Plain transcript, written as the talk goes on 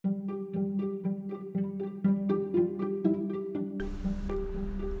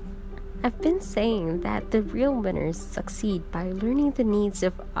I've been saying that the real winners succeed by learning the needs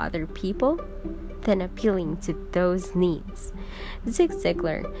of other people, then appealing to those needs. Zig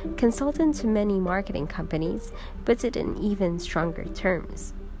Ziglar, consultant to many marketing companies, puts it in even stronger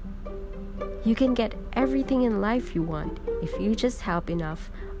terms. You can get everything in life you want if you just help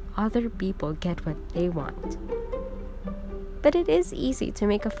enough other people get what they want. But it is easy to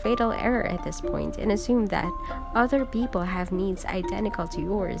make a fatal error at this point and assume that other people have needs identical to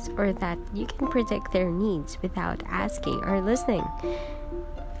yours, or that you can predict their needs without asking or listening.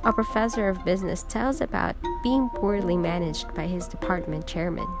 A professor of business tells about being poorly managed by his department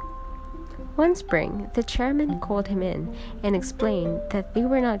chairman. One spring, the chairman called him in and explained that they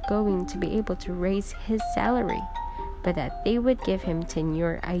were not going to be able to raise his salary, but that they would give him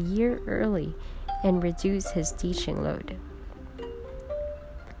tenure a year early and reduce his teaching load.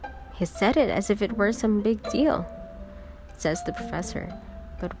 He said it as if it were some big deal, says the professor,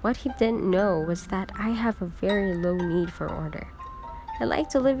 but what he didn't know was that I have a very low need for order. I like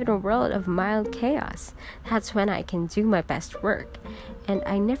to live in a world of mild chaos. That's when I can do my best work, and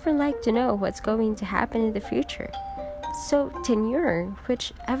I never like to know what's going to happen in the future. So tenure,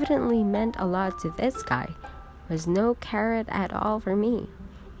 which evidently meant a lot to this guy, was no carrot at all for me.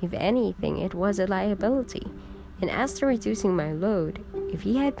 If anything, it was a liability. And as to reducing my load, if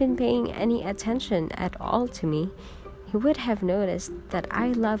he had been paying any attention at all to me, he would have noticed that I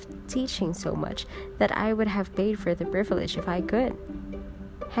loved teaching so much that I would have paid for the privilege if I could.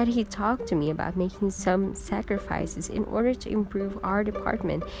 Had he talked to me about making some sacrifices in order to improve our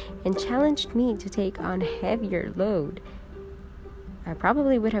department and challenged me to take on a heavier load, I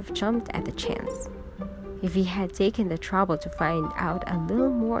probably would have jumped at the chance. If he had taken the trouble to find out a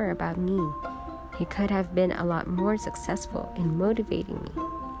little more about me, he could have been a lot more successful in motivating me.